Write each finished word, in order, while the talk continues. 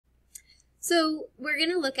So we're going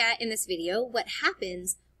to look at in this video what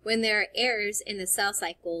happens when there are errors in the cell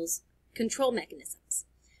cycle's control mechanisms,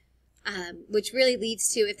 which really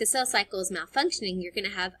leads to, if the cell cycle is malfunctioning, you're going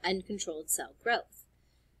to have uncontrolled cell growth.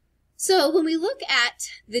 So when we look at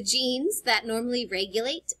the genes that normally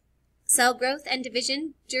regulate cell growth and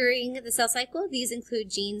division during the cell cycle, these include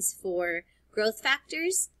genes for growth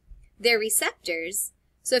factors, their receptors.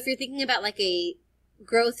 So if you're thinking about like a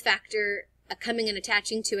growth factor coming and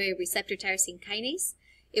attaching to a receptor tyrosine kinase,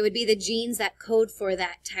 it would be the genes that code for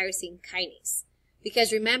that tyrosine kinase.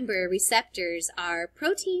 Because remember, receptors are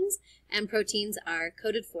proteins, and proteins are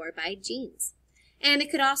coded for by genes. And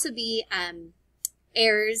it could also be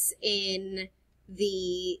errors in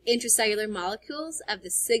the intracellular molecules of the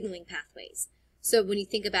signaling pathways. So when you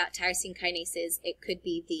think about tyrosine kinases, it could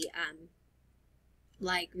be the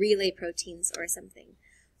like relay proteins or something.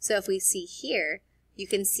 So if we see here, you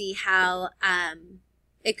can see how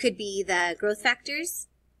it could be the growth factors,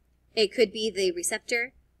 it could be the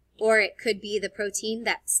receptor, or it could be the protein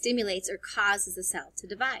that stimulates or causes the cell to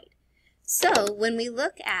divide. So when we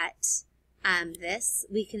look at this,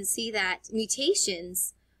 we can see that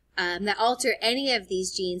mutations that alter any of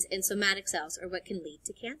these genes in somatic cells are what can lead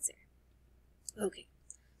to cancer. Okay,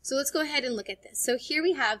 so let's go ahead and look at this. So here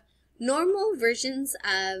we have normal versions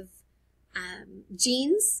of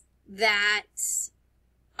genes that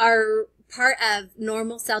are part of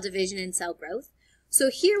normal cell division and cell growth. So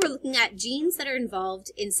here we're looking at genes that are involved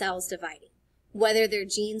in cells dividing, whether they're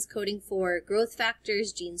genes coding for growth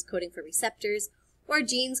factors, genes coding for receptors, or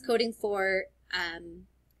genes coding for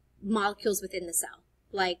molecules within the cell,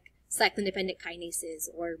 like cyclin-dependent kinases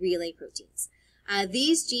or relay proteins.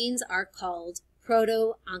 These genes are called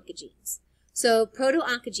proto-oncogenes. So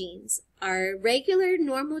proto-oncogenes are regular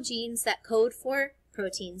normal genes that code for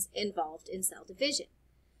proteins involved in cell division.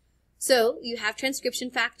 So you have transcription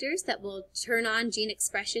factors that will turn on gene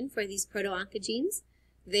expression for these proto-oncogenes.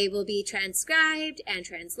 They will be transcribed and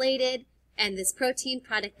translated, and this protein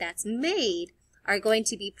product that's made are going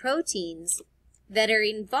to be proteins that are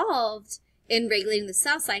involved in regulating the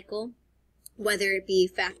cell cycle, whether it be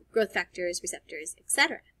growth factors, receptors,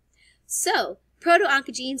 etc. So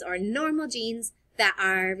proto-oncogenes are normal genes that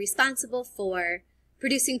are responsible for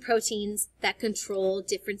producing proteins that control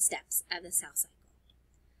different steps of the cell cycle.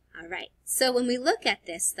 All right, so when we look at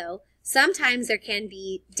this, though, sometimes there can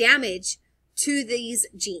be damage to these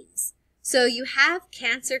genes. So you have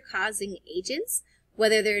cancer-causing agents,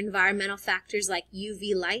 whether they're environmental factors like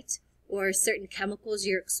UV light or certain chemicals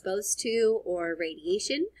you're exposed to or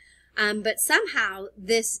radiation, but somehow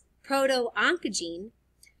this proto-oncogene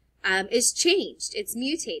is changed, it's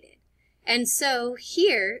mutated. And so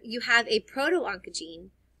here you have a proto-oncogene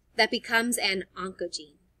that becomes an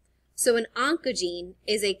oncogene. So an oncogene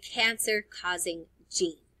is a cancer-causing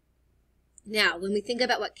gene. Now, when we think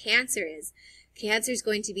about what cancer is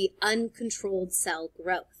going to be uncontrolled cell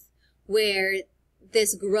growth, where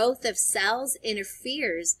this growth of cells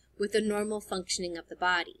interferes with the normal functioning of the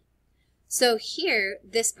body. So here,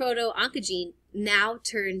 this proto-oncogene now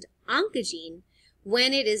turned oncogene,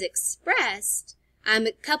 when it is expressed,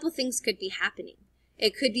 a couple things could be happening.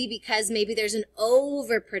 It could be because maybe there's an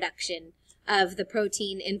overproduction of the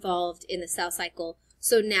protein involved in the cell cycle.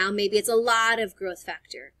 So now maybe it's a lot of growth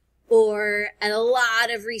factor or a lot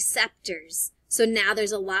of receptors. So now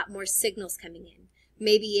there's a lot more signals coming in.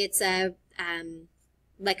 Maybe it's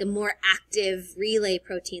like a more active relay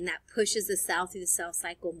protein that pushes the cell through the cell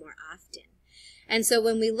cycle more often. And so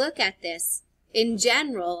when we look at this, in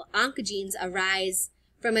general, oncogenes arise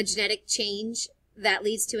from a genetic change that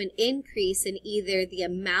leads to an increase in either the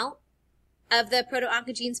amount of the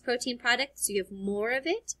proto-oncogene's protein product, so you have more of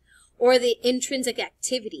it, or the intrinsic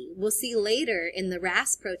activity. We'll see later in the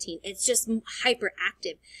RAS protein, it's just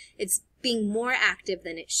hyperactive. It's being more active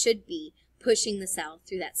than it should be, pushing the cell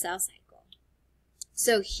through that cell cycle.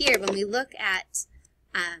 So here, when we look at,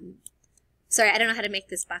 sorry, I don't know how to make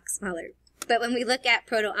this box smaller, but when we look at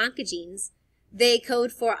proto-oncogenes, they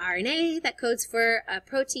code for RNA that codes for a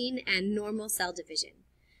protein and normal cell division.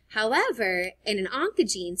 However, in an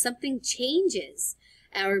oncogene, something changes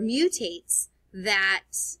or mutates that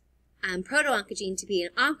proto-oncogene to be an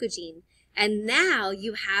oncogene, and now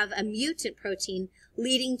you have a mutant protein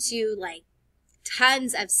leading to like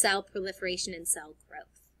tons of cell proliferation and cell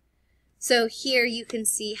growth. So here you can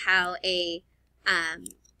see how a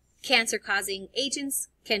cancer-causing agents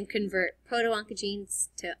can convert proto-oncogenes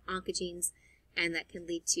to oncogenes, and that can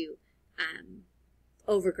lead to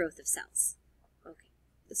overgrowth of cells. Okay,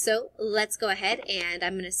 so let's go ahead, and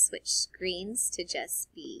I'm going to switch screens to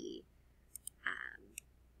just be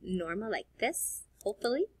normal like this,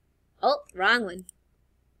 hopefully. Oh, wrong one.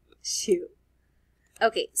 Shoot.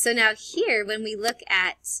 Okay, so now here, when we look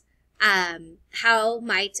at how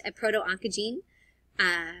might a proto-oncogene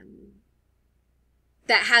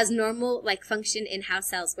that has normal function in how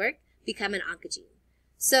cells work become an oncogene.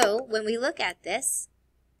 So when we look at this,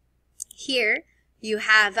 here you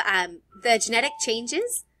have the genetic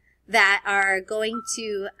changes that are going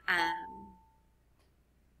to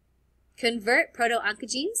convert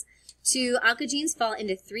proto-oncogenes to oncogenes. Fall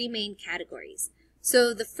into three main categories.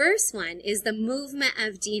 So the first one is the movement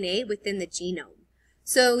of DNA within the genome.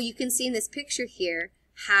 So you can see in this picture here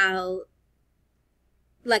how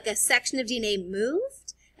a section of DNA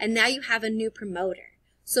moved, and now you have a new promoter.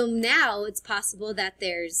 So now it's possible that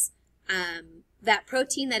there's that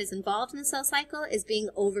protein that is involved in the cell cycle is being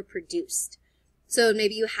overproduced. So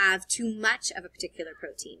maybe you have too much of a particular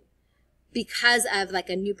protein because of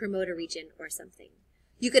a new promoter region or something.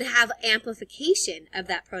 You could have amplification of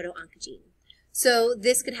that proto-oncogene. So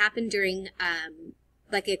this could happen during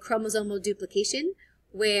a chromosomal duplication,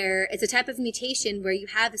 where it's a type of mutation where you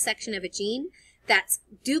have a section of a gene that's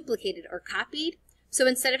duplicated or copied. So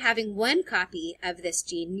instead of having one copy of this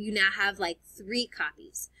gene, you now have 3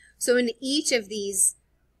 copies. So when each of these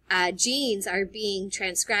genes are being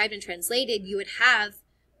transcribed and translated, you would have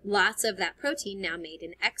lots of that protein now made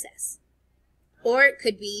in excess. Or it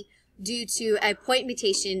could be due to a point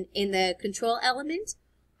mutation in the control element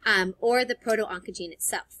or the proto-oncogene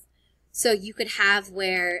itself. So you could have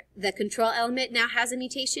where the control element now has a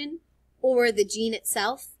mutation, or the gene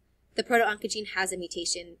itself, the proto-oncogene, has a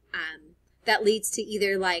mutation that leads to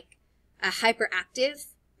either a hyperactive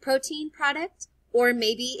protein product, or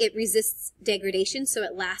maybe it resists degradation so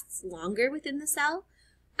it lasts longer within the cell.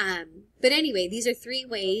 But anyway, these are 3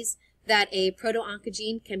 ways that a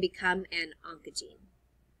proto-oncogene can become an oncogene.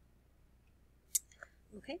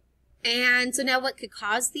 Okay, and so now what could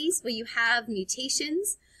cause these? Well, you have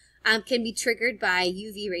mutations can be triggered by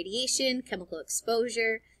UV radiation, chemical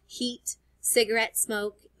exposure, heat, cigarette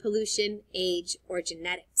smoke, pollution, age, or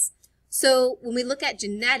genetics. So when we look at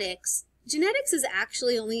genetics, genetics is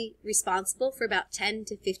actually only responsible for about 10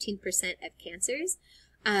 to 15% of cancers.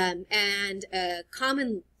 And a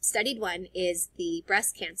common studied one is the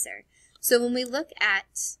breast cancer. So when we look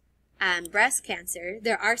at breast cancer,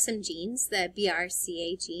 there are some genes, the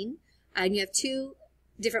BRCA gene, and you have 2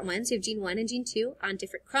 different ones. You have gene 1 and gene 2 on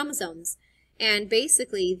different chromosomes. And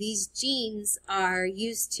basically, these genes are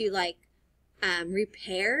used to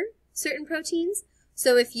repair certain proteins.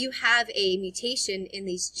 So if you have a mutation in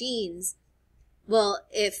these genes, well,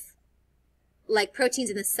 if proteins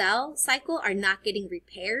in the cell cycle are not getting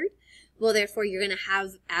repaired, well, therefore you're going to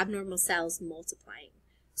have abnormal cells multiplying.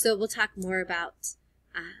 So we'll talk more about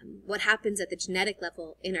what happens at the genetic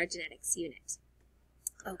level in our genetics unit.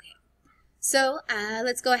 Okay, so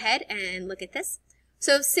let's go ahead and look at this.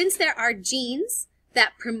 So since there are genes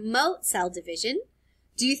that promote cell division,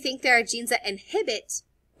 do you think there are genes that inhibit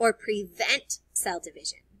or prevent cell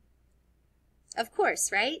division? Of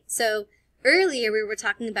course, right? So earlier we were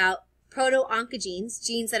talking about proto-oncogenes,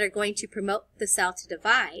 genes that are going to promote the cell to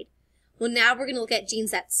divide. Well, now we're going to look at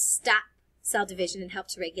genes that stop cell division and help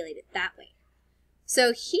to regulate it that way.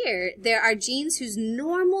 So here, there are genes whose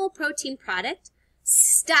normal protein product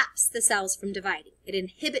stops the cells from dividing. It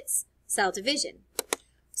inhibits cell division.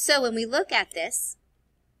 So when we look at this,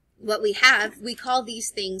 what we have, we call these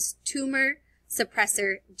things tumor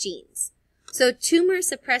suppressor genes. So tumor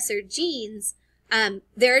suppressor genes,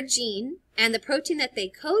 they're a gene, and the protein that they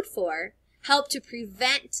code for help to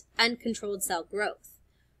prevent uncontrolled cell growth.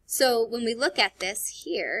 So when we look at this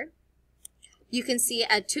here, you can see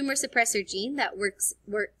a tumor suppressor gene that works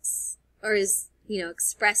or is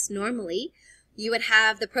expressed normally. You would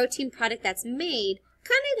have the protein product that's made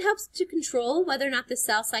kind of helps to control whether or not the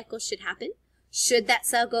cell cycle should happen. Should that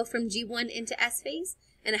cell go from G1 into S phase?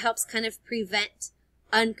 And it helps kind of prevent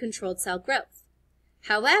uncontrolled cell growth.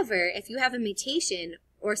 However, if you have a mutation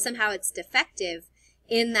or somehow it's defective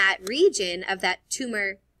in that region of that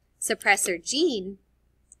tumor suppressor gene,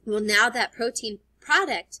 well, now that protein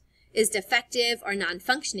product is defective or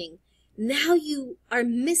non-functioning. Now you are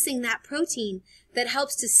missing that protein that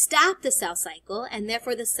helps to stop the cell cycle, and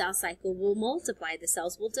therefore the cell cycle will multiply. The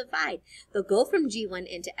cells will divide. They'll go from G1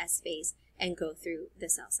 into S phase and go through the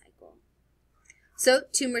cell cycle. So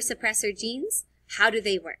tumor suppressor genes, how do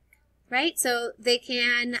they work? Right? So they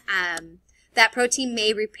can, that protein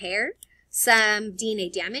may repair some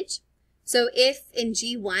DNA damage. So if in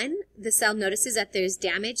G1 the cell notices that there's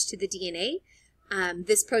damage to the DNA,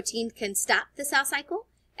 this protein can stop the cell cycle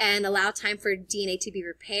and allow time for DNA to be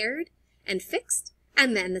repaired and fixed,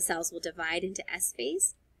 and then the cells will divide into S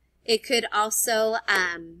phase. It could also,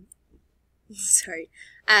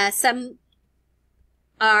 Some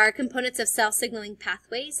are components of cell signaling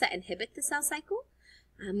pathways that inhibit the cell cycle,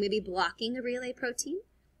 maybe blocking a relay protein.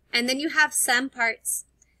 And then you have some parts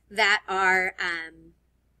that are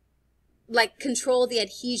like control the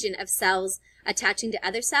adhesion of cells attaching to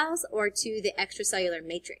other cells or to the extracellular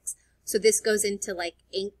matrix. So this goes into like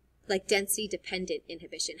density dependent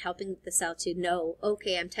inhibition, helping the cell to know,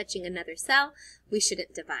 okay, I'm touching another cell, we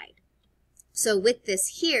shouldn't divide. So with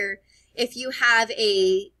this here, if you have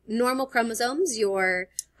a normal chromosomes, your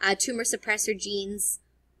tumor suppressor genes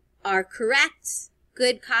are correct,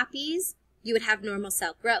 good copies, you would have normal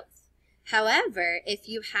cell growth. However, if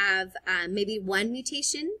you have maybe one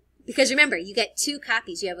mutation, because remember, you get two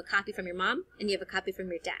copies. You have a copy from your mom and you have a copy from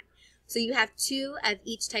your dad. So you have two of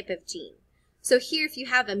each type of gene. So here, if you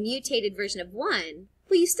have a mutated version of one,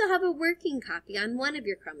 well, you still have a working copy on one of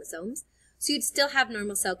your chromosomes, so you'd still have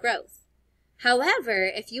normal cell growth. However,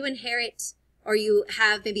 if you inherit or you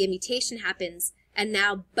have maybe a mutation happens and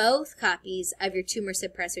now both copies of your tumor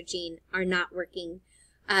suppressor gene are not working,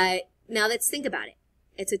 now let's think about it.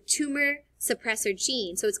 It's a tumor suppressor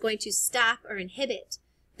gene, so it's going to stop or inhibit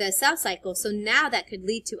the cell cycle, so now that could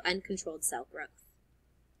lead to uncontrolled cell growth.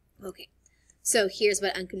 Okay, so here's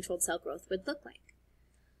what uncontrolled cell growth would look like.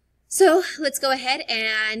 So let's go ahead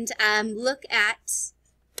and look at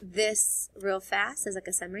this real fast as like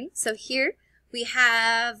a summary. So here we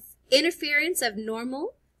have interference of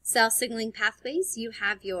normal cell signaling pathways. You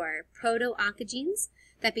have your proto-oncogenes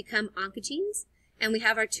that become oncogenes, and we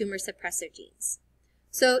have our tumor suppressor genes.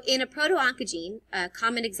 So in a proto-oncogene, a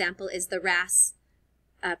common example is the RAS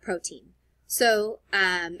protein. So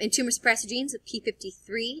in tumor suppressor genes,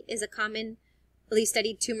 P53 is a commonly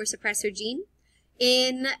studied tumor suppressor gene.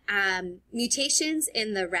 In mutations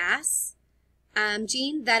in the RAS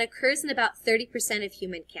gene, that occurs in about 30% of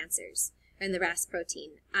human cancers, in the RAS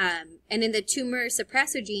protein. And in the tumor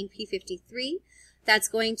suppressor gene, P53, that's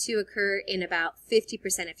going to occur in about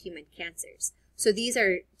 50% of human cancers. So these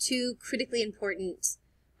are two critically important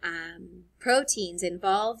proteins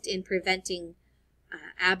involved in preventing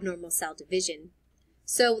abnormal cell division.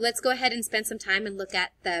 So let's go ahead and spend some time and look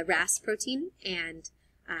at the RAS protein and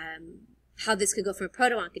how this could go from a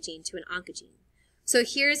proto-oncogene to an oncogene. So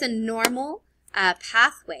here's a normal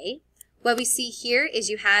pathway. What we see here is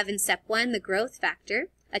you have in step 1 the growth factor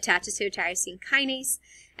attaches to a tyrosine kinase,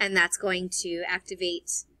 and that's going to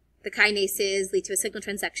activate the kinases, lead to a signal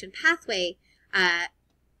transduction pathway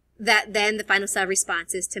that then the final cell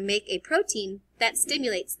response is to make a protein that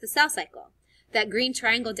stimulates the cell cycle. That green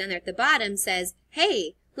triangle down there at the bottom says,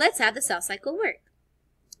 hey, let's have the cell cycle work.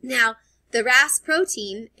 Now, the RAS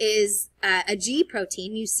protein is a G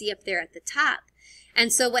protein you see up there at the top.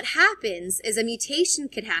 And so what happens is a mutation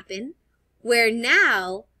could happen where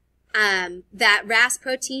now that RAS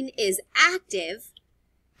protein is active,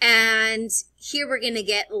 and here we're going to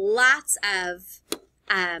get lots of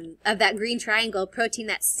that green triangle protein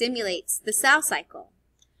that stimulates the cell cycle.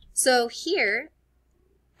 So here,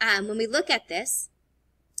 when we look at this,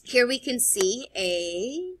 here we can see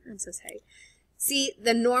see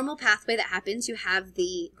the normal pathway that happens. You have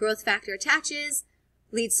the growth factor attaches,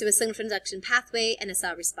 leads to a signal transduction pathway and a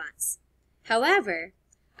cell response. However,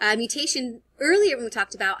 mutation, earlier when we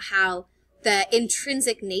talked about how the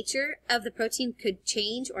intrinsic nature of the protein could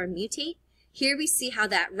change or mutate, here we see how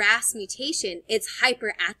that RAS mutation, it's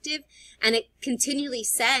hyperactive and it continually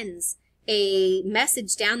sends a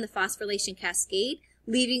message down the phosphorylation cascade,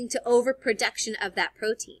 leading to overproduction of that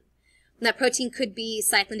protein. And that protein could be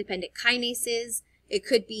cyclin-dependent kinases. It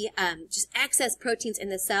could be just excess proteins in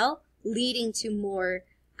the cell, leading to more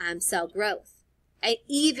cell growth,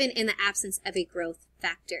 even in the absence of a growth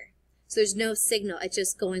factor. So there's no signal, it's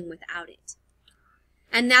just going without it.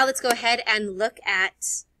 And now let's go ahead and look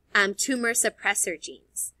at tumor suppressor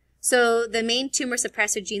genes. So the main tumor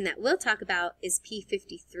suppressor gene that we'll talk about is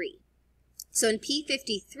P53. So in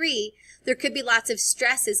P53, there could be lots of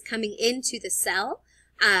stresses coming into the cell.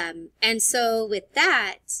 And so with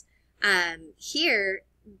that, here,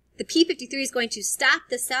 the P53 is going to stop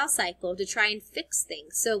the cell cycle to try and fix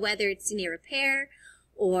things. So whether it's DNA repair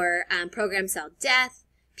or programmed cell death,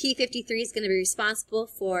 P53 is going to be responsible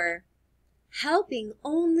for helping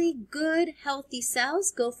only good, healthy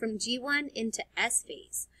cells go from G1 into S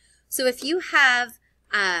phase. So if you have,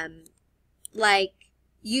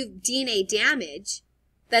 DNA damage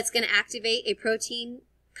that's going to activate a protein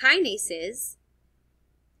kinases,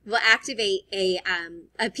 will activate a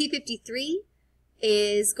P53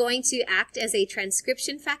 is going to act as a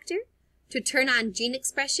transcription factor to turn on gene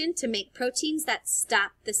expression to make proteins that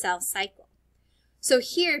stop the cell cycle. So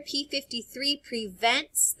here, P53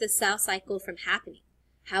 prevents the cell cycle from happening.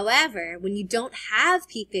 However, when you don't have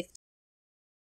P15,